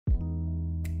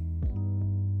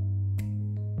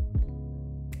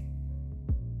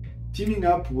teaming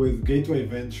up with Gateway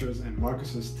Ventures and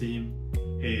Markus's team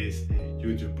is a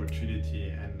huge opportunity,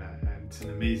 and it's an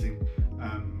amazing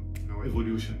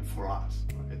evolution for us.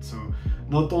 Right? So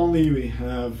not only we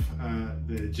have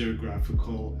the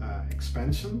geographical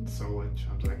expansion, so in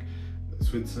terms like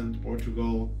Switzerland,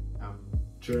 Portugal,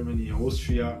 Germany,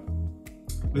 Austria,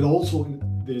 but also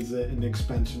there's an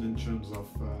expansion in terms of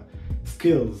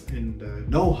skills and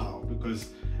know-how, because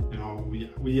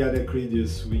we at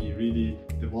Acredius, we really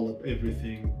develop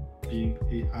everything being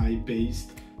AI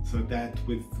based, so that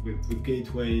with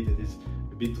Gateway, that is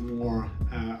a bit more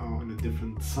on a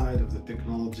different side of the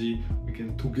technology, we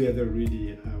can together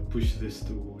really push this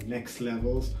to next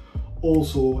levels.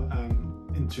 Also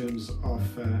in terms of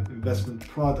investment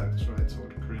products, right? So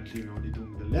currently we're only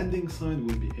doing the lending side,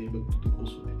 we'll be able to do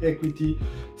also the equity.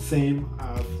 Same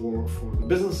for the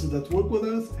businesses that work with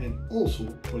us, and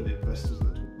also for the investors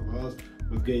that work with us,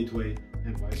 with Gateway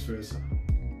and vice versa.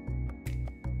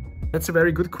 That's a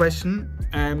very good question.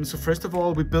 So first of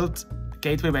all, we built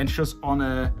Gateway Ventures on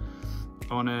a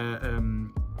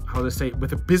how to say,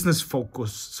 with a business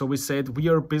focus. So we said we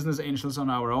are business angels on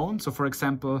our own. So for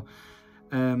example,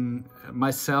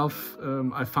 myself,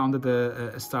 I founded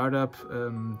a startup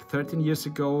 13 years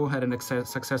ago, had a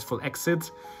successful exit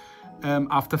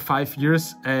after 5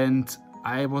 years, and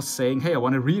I was saying, hey, I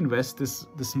want to reinvest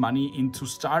this money into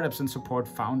startups and support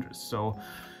founders. So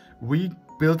we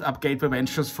built up Gateway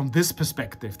Ventures from this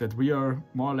perspective, that we are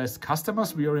more or less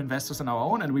customers, we are investors on our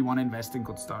own, and we want to invest in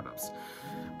good startups.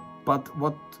 But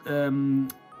what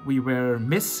we were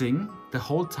missing the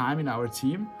whole time in our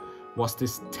team was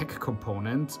this tech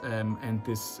component and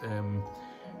this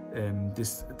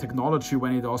technology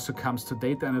when it also comes to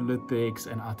data analytics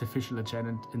and artificial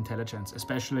intelligence.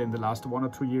 Especially in the last 1 or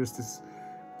 2 years, this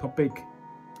topic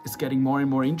is getting more and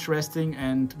more interesting,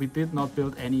 and we did not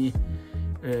build any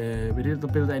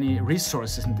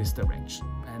resources in this direction.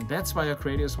 And that's why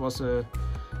Acredius was a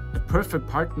perfect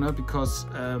partner, because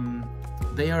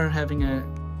they are having a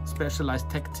specialized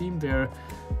tech team.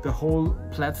 The whole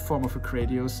platform of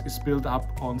Acredius is built up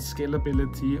on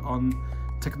scalability, on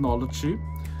technology,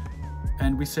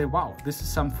 and we say, wow, this is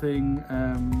something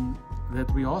that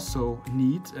we also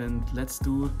need, and let's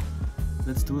do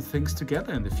things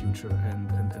together in the future,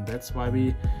 and that's why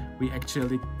we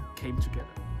actually came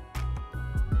together.